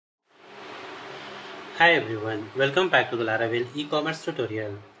Hi everyone, welcome back to the Laravel e-commerce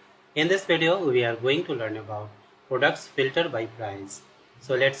tutorial. In this video, we are going to learn about products filtered by price.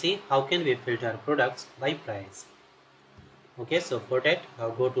 So let's see how can we filter products by price. Okay, so for that,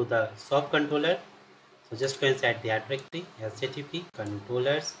 go to the shop controller. So just go inside the directory, http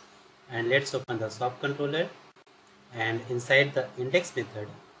controllers, and let's open the shop controller. And inside the index method,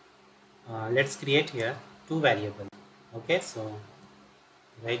 let's create here two variables. Okay, so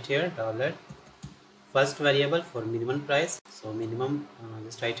right here dollar first variable for minimum price, so minimum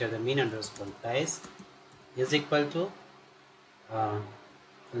just write here the min underscore price is equal to uh,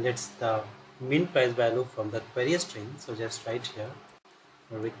 let's the min price value from the query string, so just write here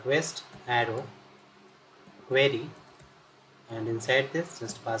request arrow query, and inside this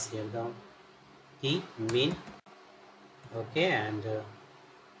just pass here the key min. Okay, and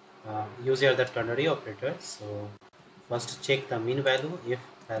use here the ternary operator. So first check the min value, if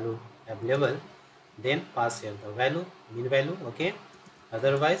value available then pass here the value min value. Okay,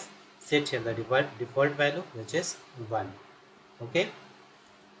 otherwise set here the default value which is 1. Okay,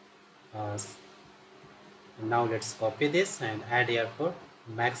 uh, now let's copy this and add here for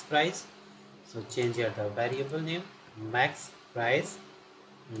max price. So change here the variable name max price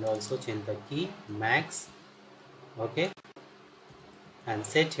and also change the key max. Okay, and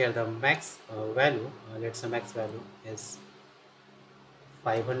set here the max value, let's say max value is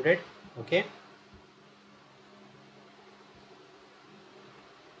 500. Okay,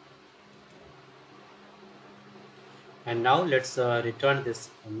 and now let's return this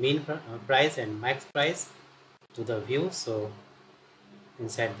mean price and max price to the view. So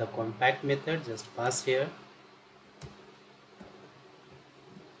inside the compact method just pass here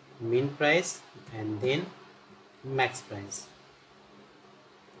mean price and then max price.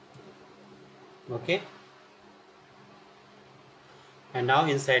 Okay, and now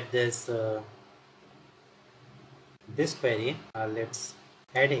inside this this query, let's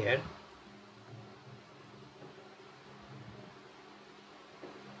add here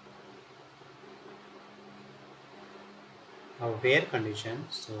a where condition.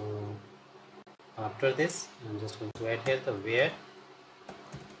 So after this I'm just going to add here the where.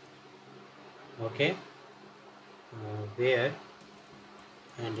 Okay, where,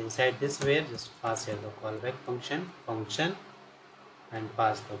 and inside this where just pass here the callback function and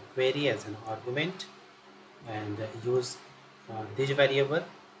pass the query as an argument, and use this variable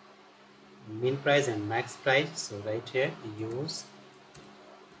min price and max price. So right here use,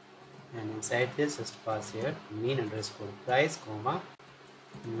 and inside this just pass here min underscore price comma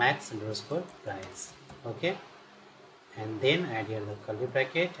max underscore price. Okay, and then add here the curly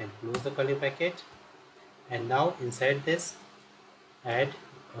bracket and close the curly bracket, and now inside this add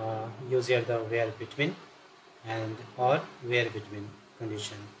use here the where between and or where between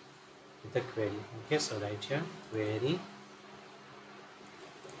condition with the query. Okay, so right here query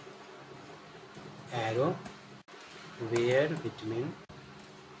arrow where between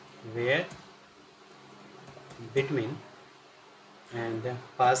and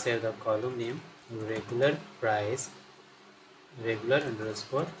pass here the column name regular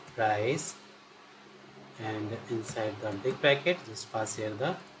underscore price, and inside the big bracket just pass here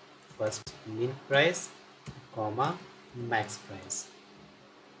the first min price comma max price.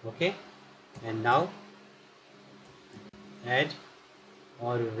 Okay, and now add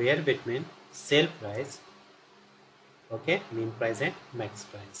or where between sale price. Okay, min price and max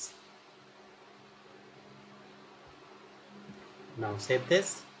price. Now save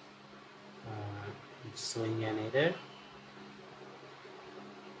this. It's showing an error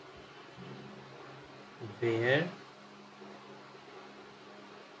where.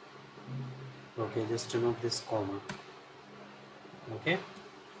 Okay, just remove this comma. Okay,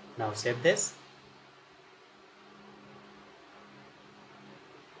 now save this.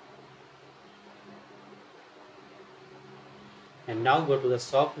 And now go to the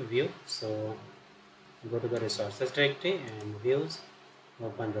shop view. So go to the resources directory and views,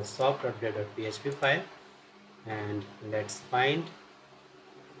 open the shop.get.php file, and let's find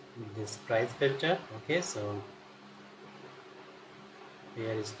this price filter. Okay, so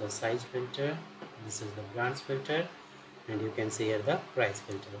here is the size filter, this is the brands filter, and you can see here the price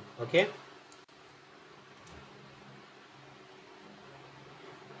filter. Okay,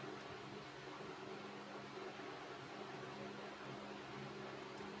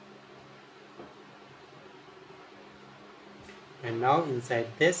 and now inside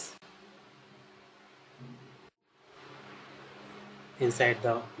this, inside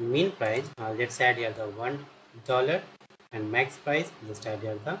the mean price, let's add here the $1, and max price just add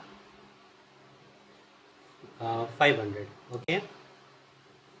here the 500. Okay,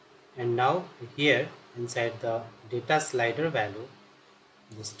 and now here inside the data slider value,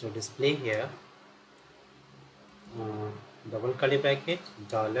 just to display here, double curly bracket,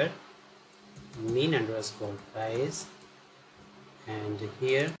 dollar mean underscore price, and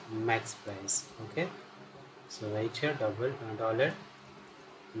here max price. Okay, so right here double dollar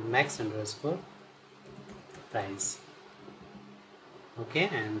max underscore price. Okay,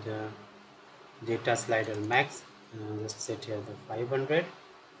 and data slider max, just set here the 500.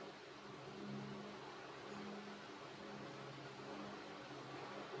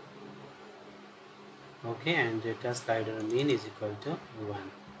 Okay, and data slider mean is equal to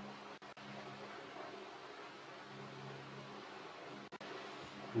 1.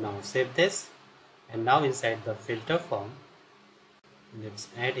 Now save this, and now inside the filter form, let's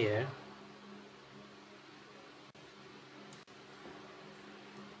add here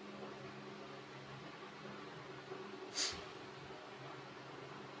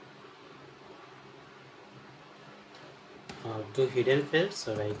two hidden fields.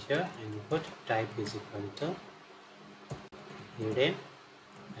 So right here input type is equal to hidden,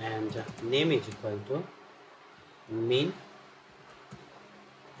 and name is equal to mean,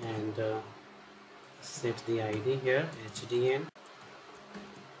 and set the ID here HDN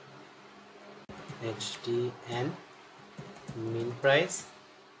mean price,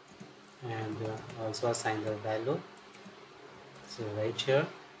 and also assign the value. So right here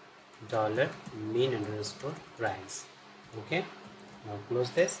dollar mean underscore price. Okay, now close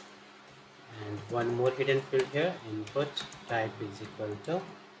this, and one more hidden field here, input type is equal to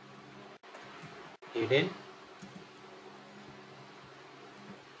hidden,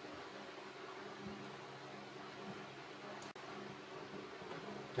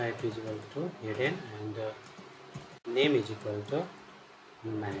 type is equal to hidden, and name is equal to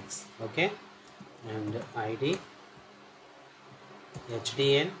max. Okay, and ID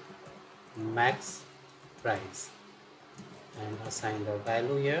HDN max price, and assign the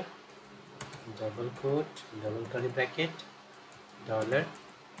value here, double quote, double curly bracket, dollar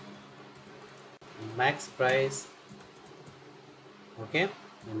max price. Okay,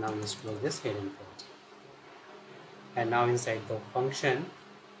 and now let's close this hidden field. And now inside the function,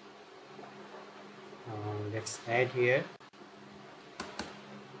 let's add here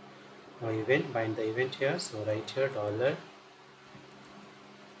event, bind the event here. So right here dollar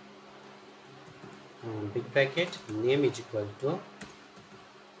big bracket, name is equal to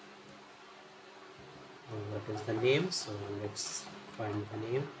what is the name, so let's find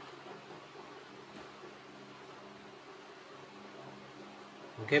the name.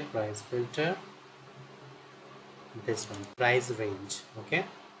 Okay, price filter, this one, price range. Okay,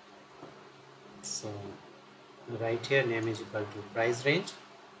 so right here name is equal to price range,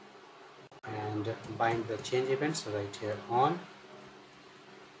 and bind the change event. So right here on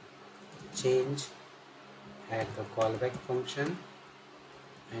change, add the callback function,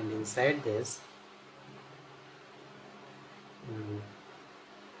 and inside this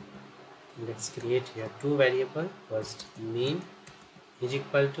let's create here two variable. First mean is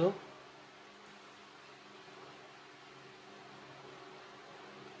equal to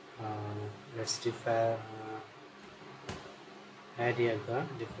let's define add here the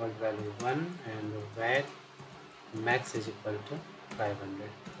default value 1, and where max is equal to 500.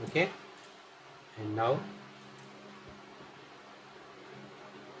 Okay, and now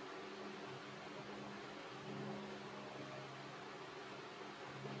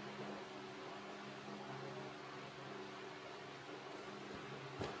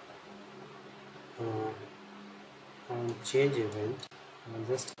on change event,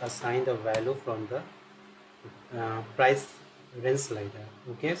 just assign the value from the price range slider.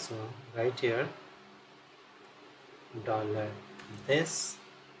 Okay, so right here dollar this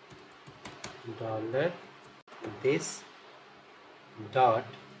dollar this dot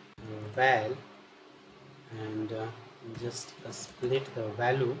val, and just split the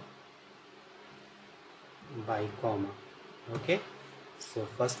value by comma. Okay, so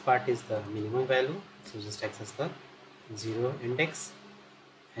first part is the minimum value, so just access the 0 index,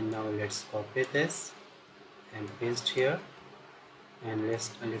 and now let's copy this and paste here, and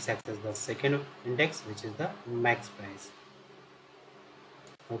let's access the second index, which is the max price.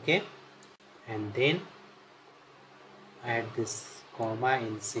 Okay, and then add this comma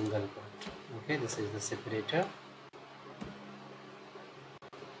in single quote. Okay, this is the separator,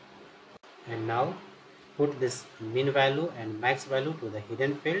 and now put this min value and max value to the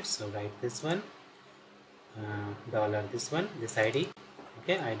hidden field. So write this one dollar this one, this ID.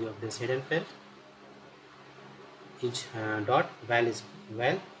 Okay, ID of this hidden field, each dot val is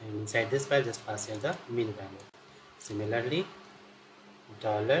val, and inside this val just pass here the min value. Similarly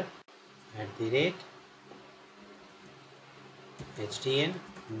dollar at the rate hdn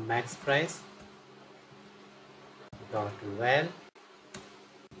max price dot val,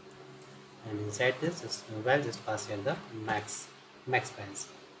 and inside this val just pass here the max price.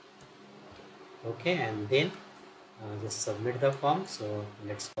 Okay, and then just submit the form. So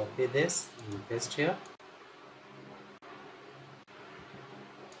let's copy this and paste here.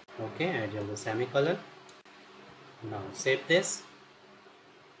 Okay, add here the semicolon. Now save this.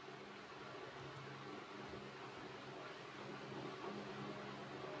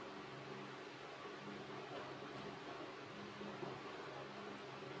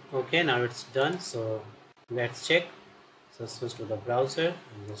 Okay, now it's done. So let's check. So switch to the browser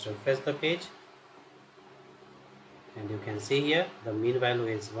and just refresh the page, and you can see here the mean value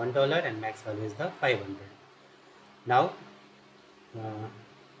is $1 and max value is the 500. Now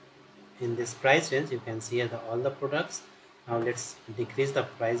in this price range you can see here all the products. Now let's decrease the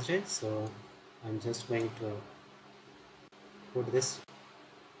price range. So I'm just going to put this.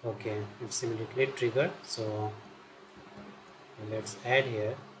 Okay, it's immediately triggered. So let's add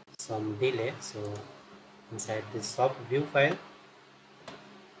here some delay. So inside this soft view file,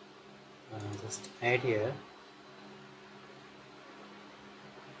 just add here,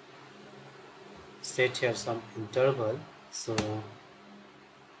 set here some interval. So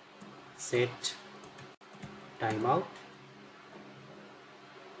set timeout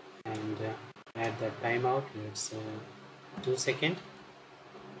and add the timeout. Let's 2 seconds.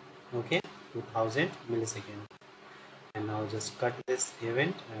 Okay, 2000 millisecond. And now just cut this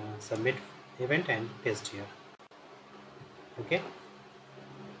event, submit event and paste here. Okay,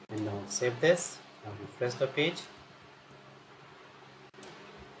 and now save this. Now refresh the page.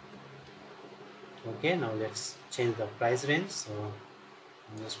 Okay, now let's change the price range. So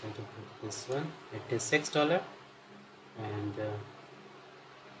I'm just going to put this one, $86, and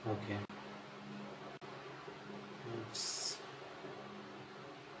okay, it's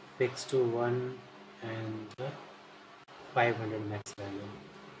fixed to 1 and 500 max value.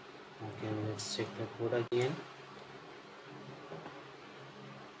 Okay, let's check the code again.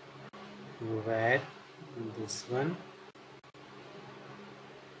 Where this one,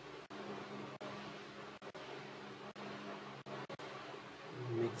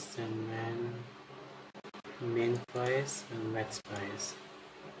 mix and main price and max price.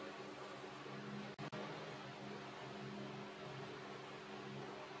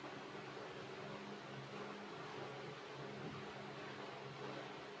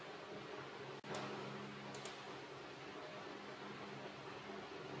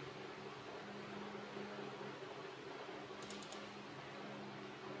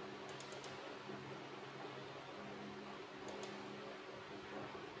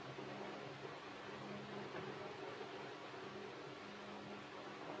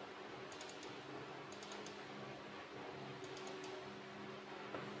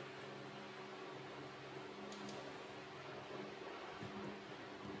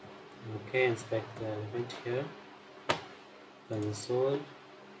 Okay, inspect the element here, console,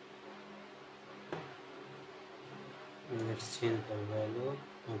 and let's change the value.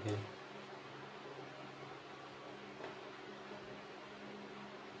 Okay,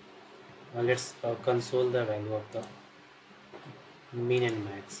 now let's console the value of the mean and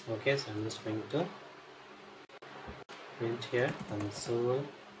max. Okay, so I'm just going to print here console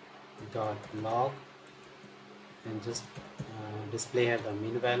dot log and just display here the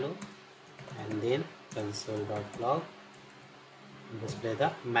mean value, and then console.log display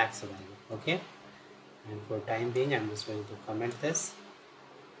the max value. Okay, and for time being I'm just going to comment this,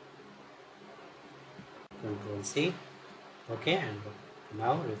 Control C. Okay, and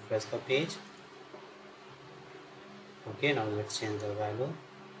now refresh the page. Okay, now let's change the value.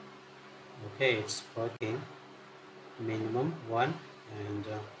 Okay, it's working. Minimum 1 and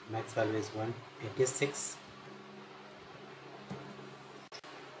max value is 186.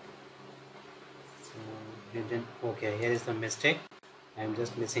 Okay, here is the mistake. I am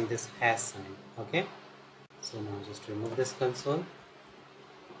just missing this hash sign. Okay, so now just remove this console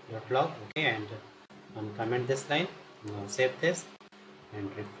log. Okay, and uncomment this line. Now save this and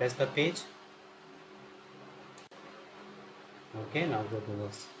refresh the page. Okay, now go to the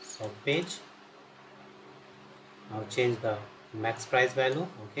sub page. Now change the max price value.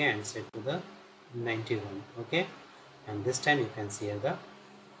 Okay, and set to the 91. Okay, and this time you can see here the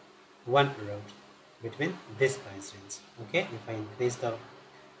one product between this price range. Okay, if I increase the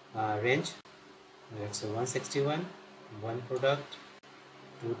range, let's say 161, one product,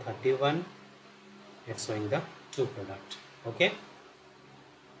 231, it's showing the two product. Okay,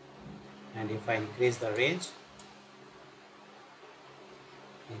 and if I increase the range,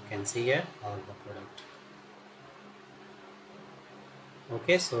 you can see here all the product.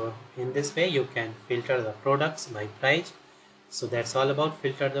 Okay, so in this way you can filter the products by price. So that's all about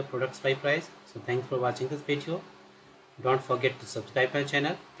filter the products by price. So thanks for watching this video. Don't forget to subscribe my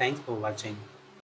channel. Thanks for watching.